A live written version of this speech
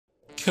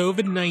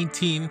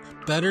COVID-19,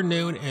 better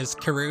known as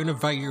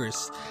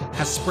coronavirus,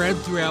 has spread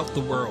throughout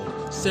the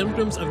world.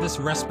 Symptoms of this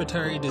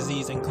respiratory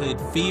disease include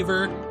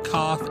fever,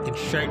 cough, and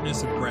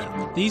shortness of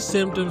breath. These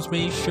symptoms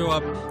may show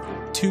up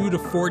 2 to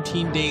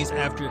 14 days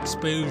after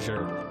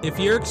exposure. If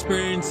you're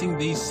experiencing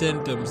these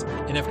symptoms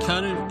and have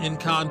come in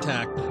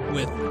contact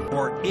with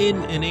or in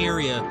an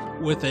area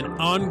with an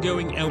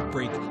ongoing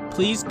outbreak,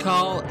 please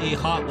call a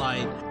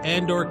hotline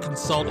and/or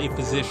consult a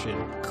physician.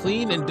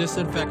 Clean and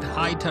disinfect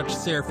high-touch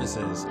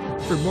surfaces.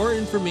 For more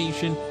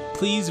information,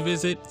 please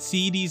visit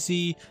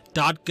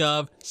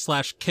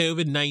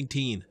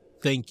cdc.gov/COVID-19.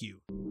 Thank you.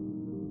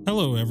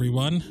 Hello,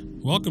 everyone.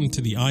 Welcome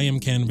to the I Am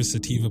Cannabis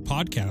Sativa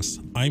podcast.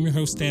 I'm your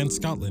host, Dan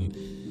Scotland.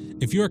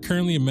 If you are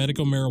currently a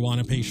medical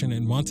marijuana patient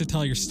and want to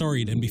tell your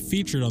story and be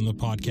featured on the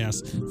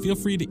podcast, feel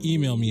free to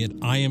email me at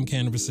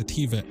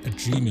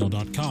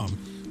iamcannabissativa@gmail.com.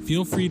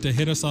 Feel free to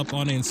hit us up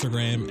on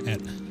Instagram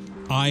at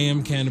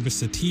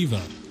iamcannabissativa.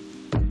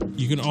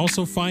 You can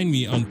also find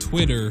me on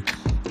Twitter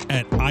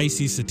at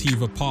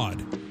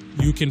ICSativaPod.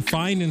 You can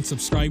find and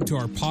subscribe to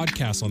our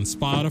podcast on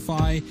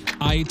Spotify,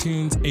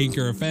 iTunes,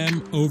 Anchor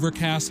FM,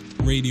 Overcast,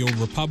 Radio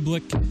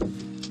Republic,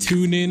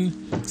 TuneIn,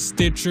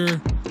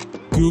 Stitcher,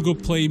 Google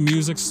Play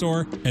Music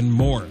Store, and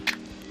more.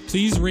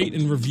 Please rate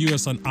and review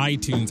us on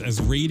iTunes,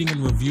 as rating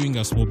and reviewing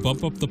us will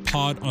bump up the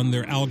pod on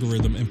their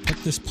algorithm and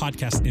put this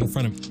podcast in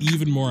front of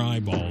even more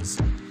eyeballs.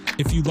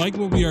 If you like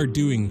what we are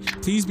doing,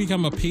 please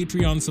become a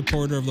Patreon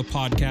supporter of the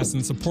podcast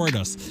and support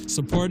us.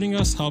 Supporting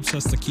us helps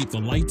us to keep the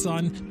lights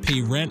on,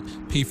 pay rent,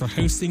 pay for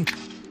hosting,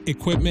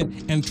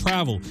 equipment, and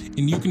travel.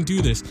 And you can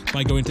do this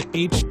by going to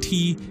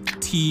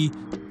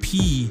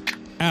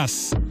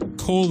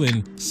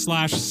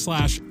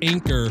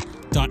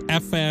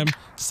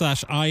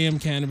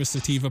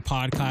https://anchor.fm/IamCannabisSativa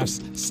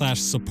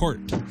podcast/support.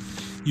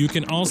 You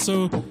can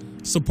also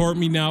support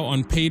me now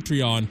on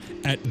Patreon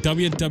at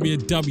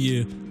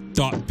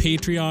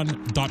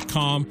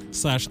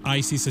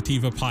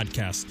www.patreon.com/ICSativa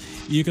podcast.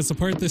 You can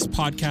support this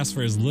podcast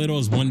for as little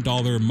as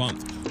 $1 a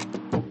month.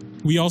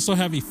 We also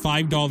have a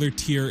 $5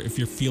 tier if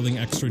you're feeling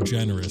extra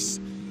generous.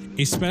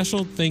 A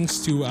special thanks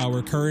to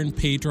our current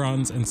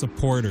patrons and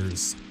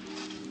supporters.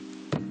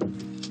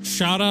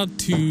 Shout out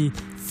to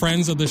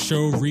friends of the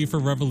show, Reefer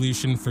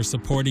Revolution, for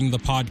supporting the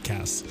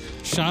podcast.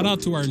 Shout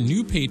out to our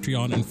new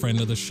Patreon and friend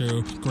of the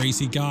show,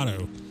 Gracie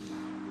Gatto.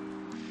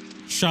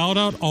 Shout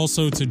out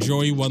also to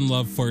Joey One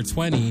Love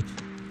 420,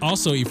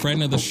 also a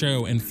friend of the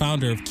show and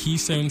founder of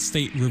Keystone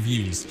State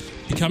Reviews.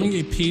 Becoming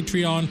a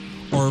Patreon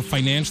or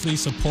financially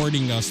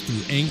supporting us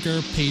through Anchor,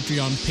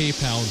 Patreon,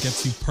 PayPal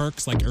gets you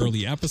perks like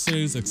early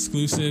episodes,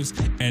 exclusives,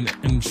 and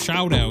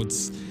shout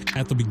outs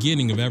at the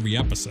beginning of every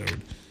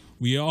episode.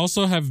 We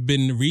also have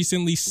been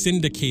recently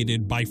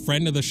syndicated by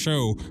friend of the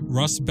show,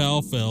 Russ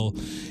Belfill,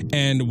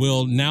 and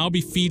will now be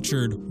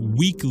featured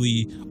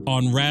weekly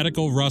on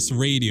Radical Russ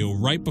Radio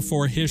right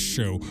before his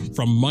show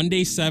from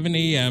Monday 7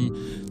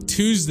 a.m.,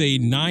 Tuesday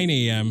 9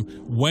 a.m.,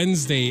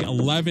 Wednesday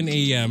 11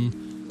 a.m.,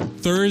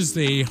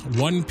 Thursday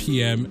 1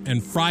 p.m.,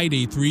 and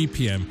Friday 3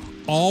 p.m.,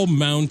 all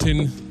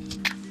mountain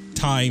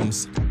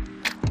times.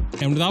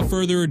 And without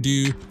further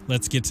ado,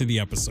 let's get to the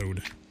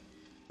episode.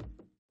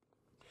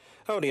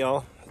 Howdy,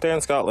 y'all. Dan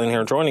Scotland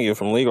here, joining you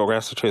from Legal,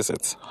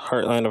 Massachusetts,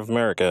 heartland of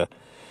America.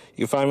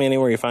 You find me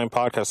anywhere you find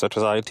podcasts such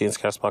as iTunes,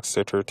 CastBox,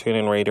 Stitcher,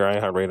 TuneIn Radio,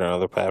 iHeartRadio, and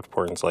other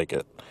platforms like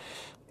it.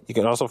 You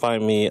can also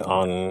find me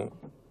on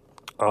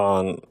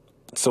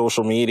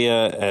social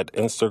media at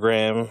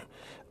Instagram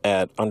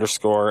at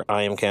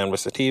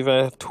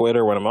 _IamCannabisSativa,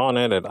 Twitter when I'm on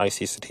it at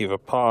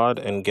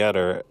ICSativaPod, and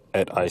Getter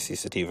at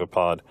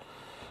ICSativaPod.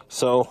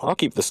 So I'll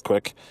keep this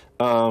quick.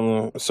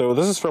 So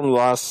this is from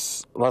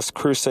Las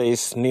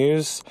Cruces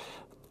News.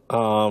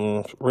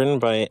 Written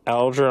by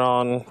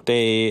Algernon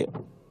de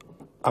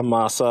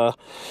Amasa.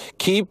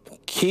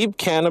 Keep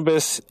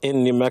cannabis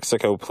in New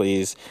Mexico,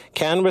 please.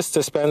 Cannabis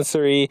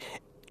dispensary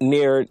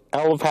near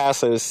El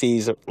Paso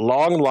sees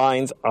long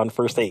lines on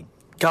first aid.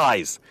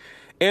 Guys,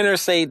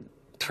 interstate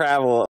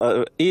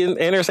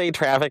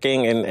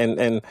trafficking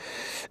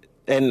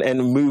and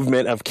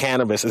movement of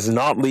cannabis is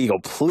not legal.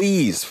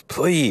 Please,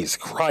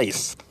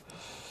 Christ.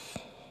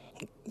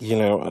 You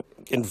know,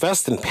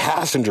 invest in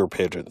passenger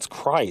pigeons.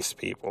 Christ,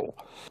 people.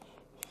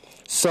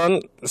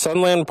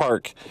 Sunland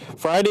Park.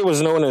 Friday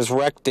was known as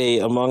Rec Day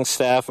among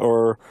staff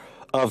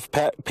of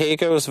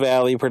Pecos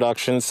Valley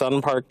Productions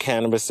Sun Park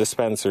Cannabis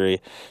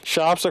Dispensary.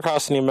 Shops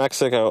across New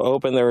Mexico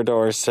opened their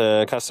doors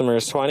to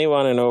customers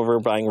 21 and over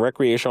buying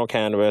recreational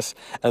cannabis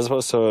as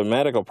opposed to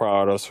medical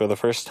products for the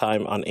first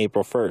time on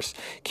April 1st.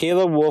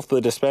 Caleb Wolf,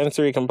 the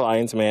dispensary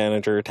compliance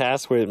manager,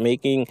 tasked with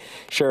making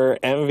sure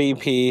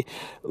MVP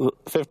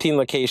 15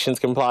 locations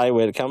comply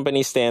with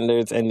company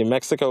standards and New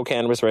Mexico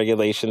cannabis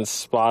regulations,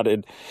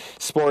 sported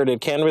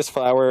cannabis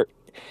flower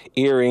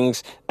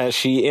earrings as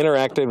she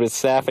interacted with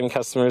staff and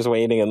customers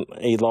waiting in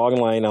a long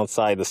line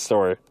outside the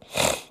store.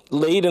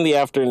 Late in the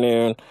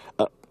afternoon,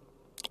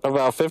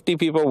 about 50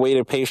 people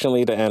waited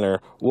patiently to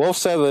enter. Wolf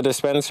said the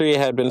dispensary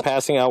had been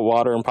passing out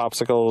water and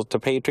popsicles to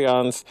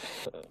patrons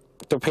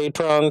the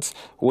patrons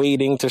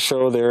waiting to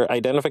show their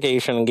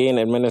identification and gain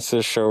admittance to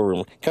the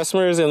showroom.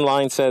 Customers in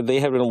line said they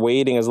had been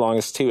waiting as long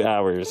as 2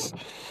 hours.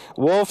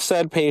 Wolf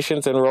said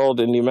patients enrolled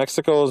in New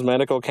Mexico's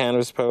medical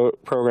cannabis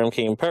program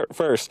came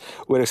first,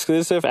 with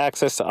exclusive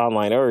access to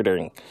online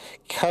ordering.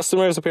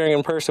 Customers appearing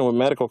in person with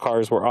medical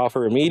cards were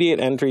offered immediate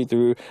entry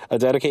through a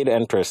dedicated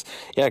entrance.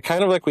 Yeah,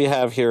 kind of like we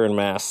have here in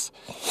Mass.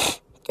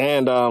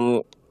 And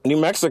New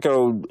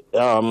Mexico,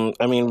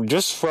 I mean,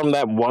 just from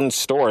that one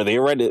store,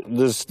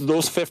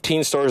 those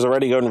 15 stores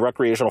already going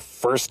recreational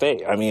first day.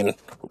 I mean,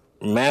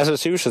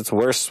 Massachusetts,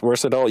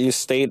 worst adult use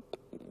state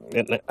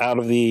out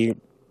of the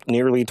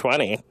nearly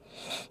 20.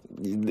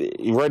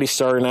 You're already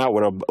starting out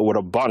with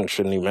a bunch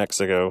in New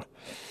Mexico.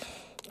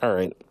 All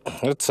right,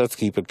 let's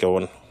keep it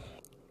going.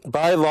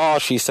 By law,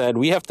 she said,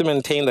 we have to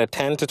maintain that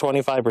 10 to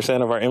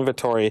 25% of our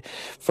inventory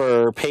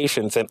for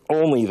patients and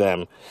only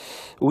them.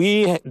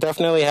 We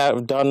definitely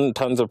have done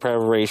tons of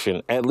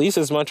preparation, at least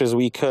as much as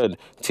we could,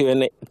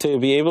 to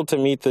be able to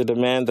meet the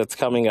demand that's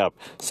coming up.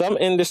 Some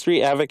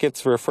industry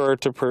advocates prefer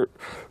to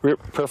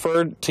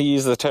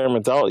use the term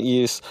adult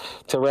use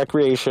to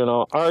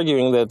recreational,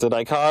 arguing that the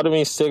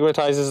dichotomy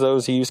stigmatizes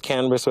those who use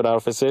cannabis without a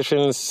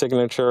physician's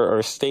signature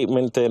or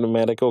statement in a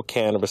medical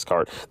cannabis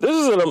card. This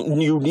is a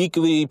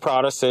uniquely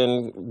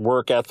Protestant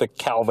work ethic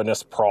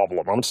Calvinist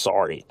problem. I'm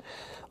sorry.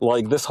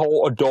 Like, this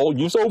whole adult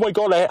use, oh my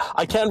God,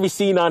 I can't be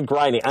seen on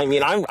grinding. I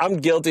mean, I'm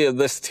guilty of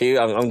this too.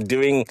 I'm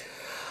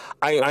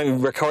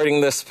recording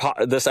this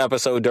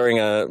episode during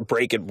a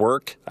break at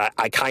work.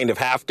 I kind of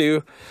have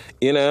to,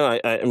 you know.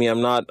 I mean,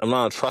 I'm not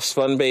a trust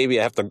fund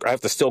baby. I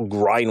have to still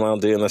grind while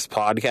doing this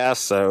podcast.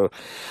 So,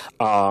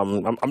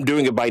 I'm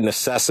doing it by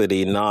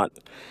necessity, not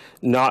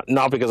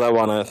because I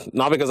want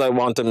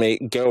to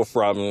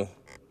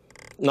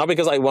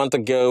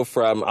go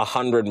from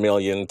 100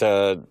 million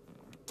to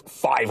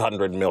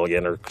 500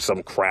 million or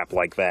some crap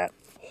like that.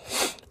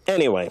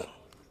 Anyway,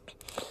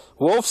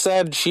 Wolf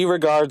said she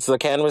regards the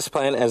cannabis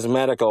plant as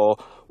medical,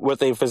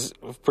 with a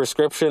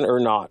prescription or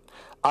not.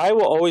 I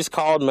will always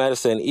call it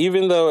medicine,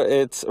 even though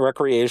it's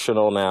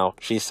recreational now,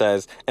 she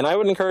says, and I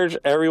would encourage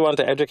everyone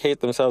to educate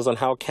themselves on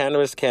how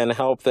cannabis can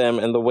help them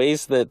and the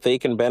ways that they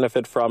can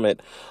benefit from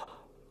it,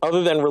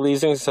 other than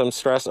releasing some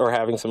stress or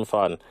having some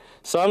fun.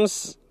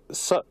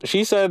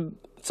 She said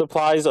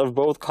supplies of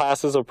both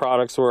classes of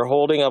products were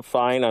holding up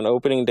fine on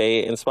opening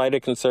day in spite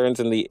of concerns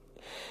in the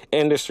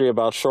industry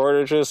about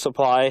shortages of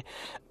supply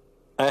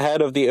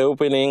ahead of the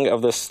opening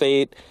of the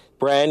state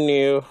brand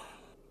new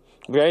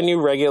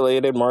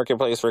regulated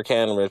marketplace for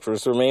cannabis,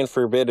 which remained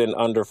forbidden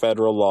under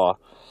federal law.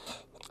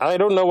 I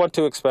don't know what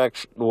to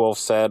expect, Wolf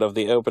said, of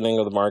the opening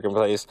of the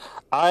marketplace.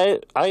 I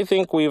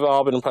think we've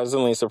all been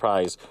pleasantly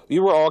surprised. We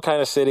were all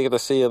kind of sitting at the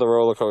seat of the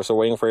roller coaster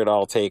waiting for it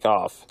all to take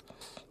off.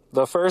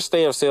 The first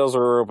day of sales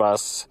were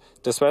robust.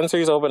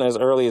 Dispensaries opened as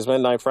early as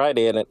midnight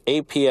Friday, and at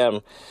 8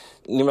 p.m.,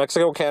 New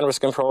Mexico Cannabis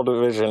Control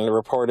Division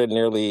reported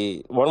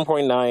nearly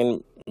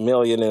 1.9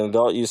 million in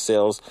adult use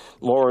sales,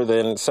 more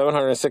than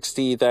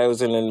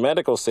 760,000 in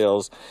medical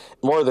sales,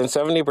 more than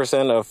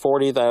 70% of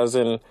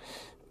 40,000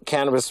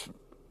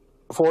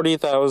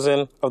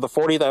 of the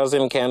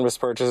 40,000 cannabis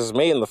purchases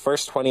made in the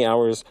first 20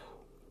 hours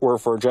were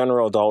for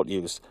general adult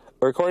use.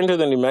 According to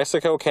the New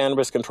Mexico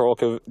Cannabis Control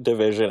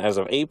Division, as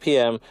of 8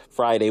 p.m.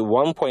 Friday,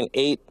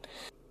 1.8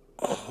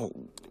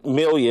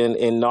 million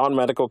in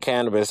non-medical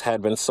cannabis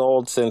had been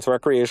sold since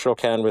recreational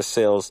cannabis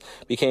sales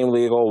became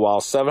legal, while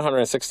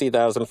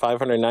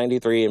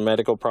 760,593 in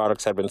medical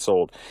products had been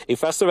sold. A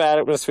festive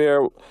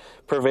atmosphere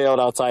prevailed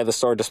outside the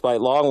store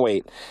despite long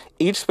wait.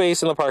 Each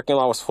space in the parking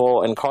lot was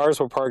full, and cars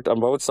were parked on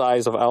both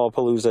sides of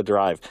Alapalooza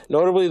Drive.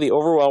 Notably, the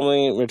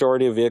overwhelming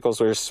majority of vehicles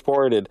were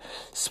sported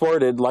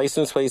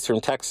license plates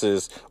from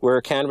Texas, where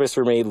cannabis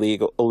remained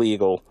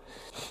illegal.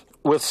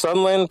 With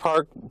Sunland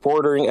Park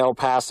bordering El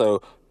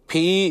Paso,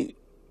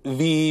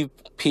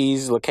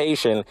 PVP's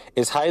location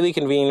is highly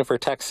convenient for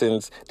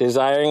Texans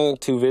desiring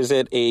to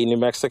visit a New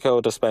Mexico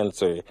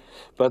dispensary.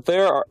 But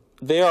there are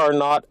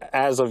not,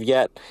 as of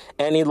yet,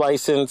 any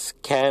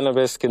licensed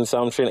cannabis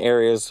consumption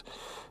areas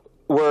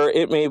where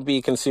it may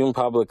be consumed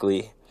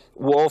publicly.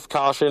 Wolf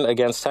cautioned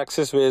against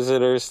Texas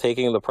visitors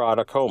taking the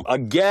product home.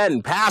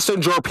 Again,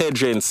 passenger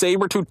pigeons,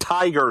 saber-tooth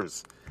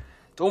tigers.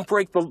 Don't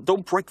break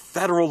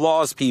federal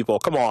laws, people.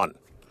 Come on.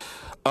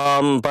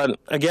 But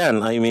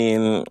again, I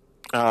mean,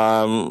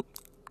 I'm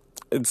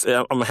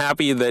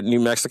happy that New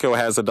Mexico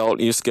has adult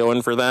use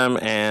going for them,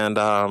 and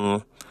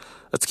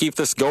let's keep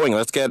this going.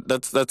 Let's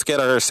get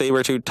our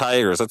saber-tooth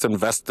tigers. Let's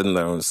invest in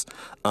those.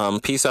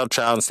 Peace out,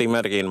 child, and stay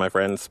medicated, my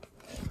friends.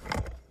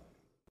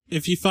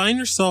 If you find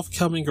yourself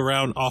coming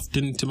around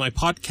often to my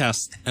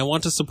podcast and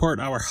want to support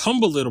our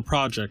humble little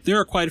project, there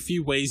are quite a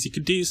few ways you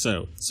could do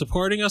so.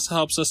 Supporting us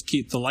helps us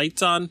keep the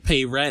lights on,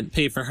 pay rent,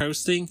 pay for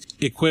hosting,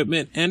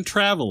 equipment, and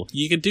travel.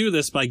 You can do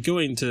this by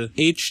going to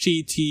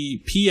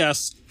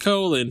https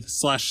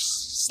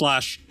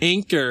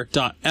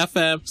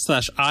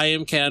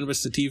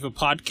bit.ly/anchor.fm/IamCannabisSativa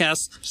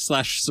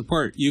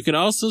podcast/support. You can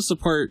also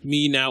support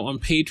me now on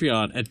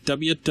Patreon at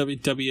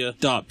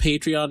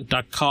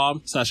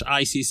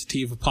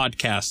www.patreon.com/ICSativa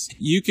podcast.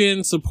 You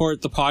can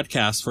support the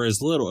podcast for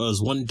as little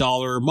as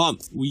 $1 a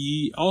month.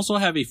 We also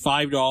have a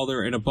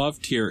 $5 and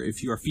above tier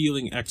if you are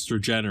feeling extra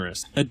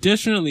generous.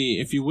 Additionally,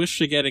 if you wish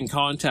to get in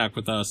contact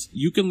with us,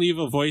 you can leave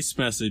a voice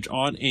message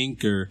on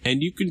Anchor,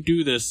 and you can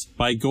do this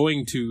by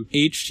going to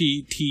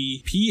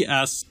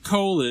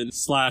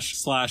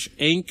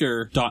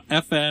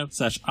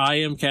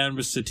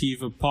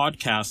https://anchor.fm/IamCannabisSativa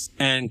podcast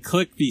and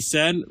click the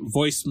send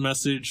voice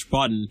message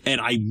button,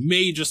 and I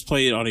may just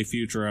play it on a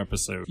future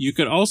episode. You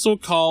can also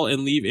call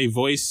and leave a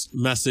voice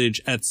message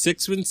at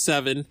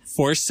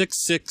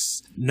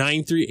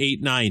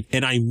 617-466-9389,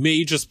 and I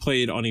may just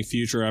play it on a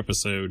future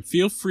episode.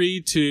 Feel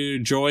free to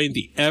join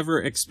the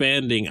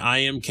ever-expanding I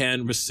Am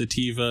Cannabis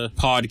Sativa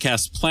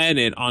podcast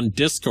planet on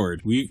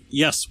Discord. We've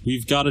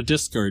got a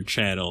Discord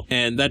channel,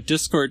 and that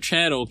Discord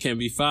channel can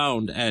be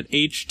found at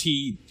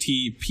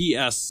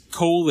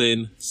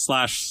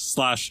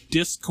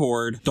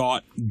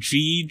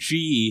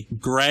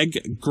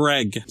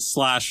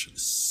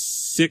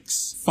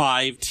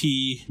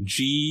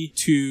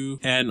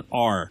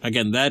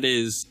Again, that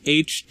is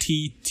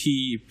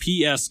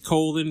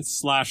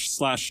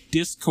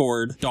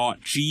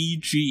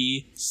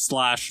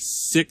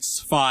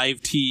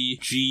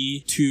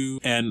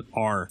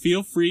https://discord.gg/65tg2nr.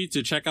 Feel free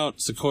to check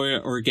out Sequoia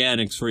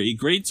Organics for a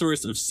great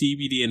source of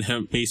CBD and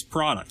hemp-based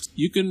products.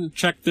 You can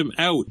check them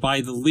out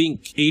by the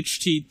link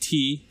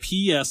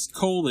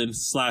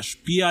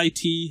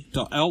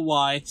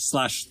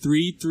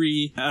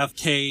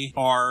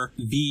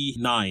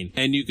https://bit.ly/33fkrv9,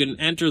 and you can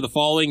enter the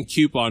following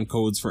coupon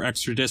codes for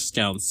extra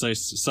discounts,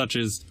 such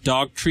as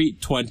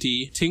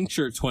DogTreat20,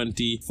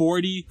 Tincture20,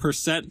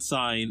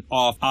 40%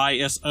 off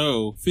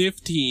ISO,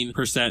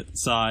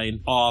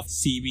 15% off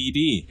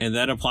CBD, and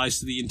that applies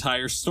to the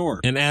entire store.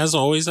 And as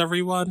always,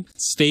 everyone,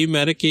 stay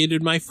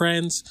medicated, my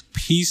friends.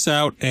 Peace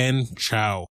out and ciao.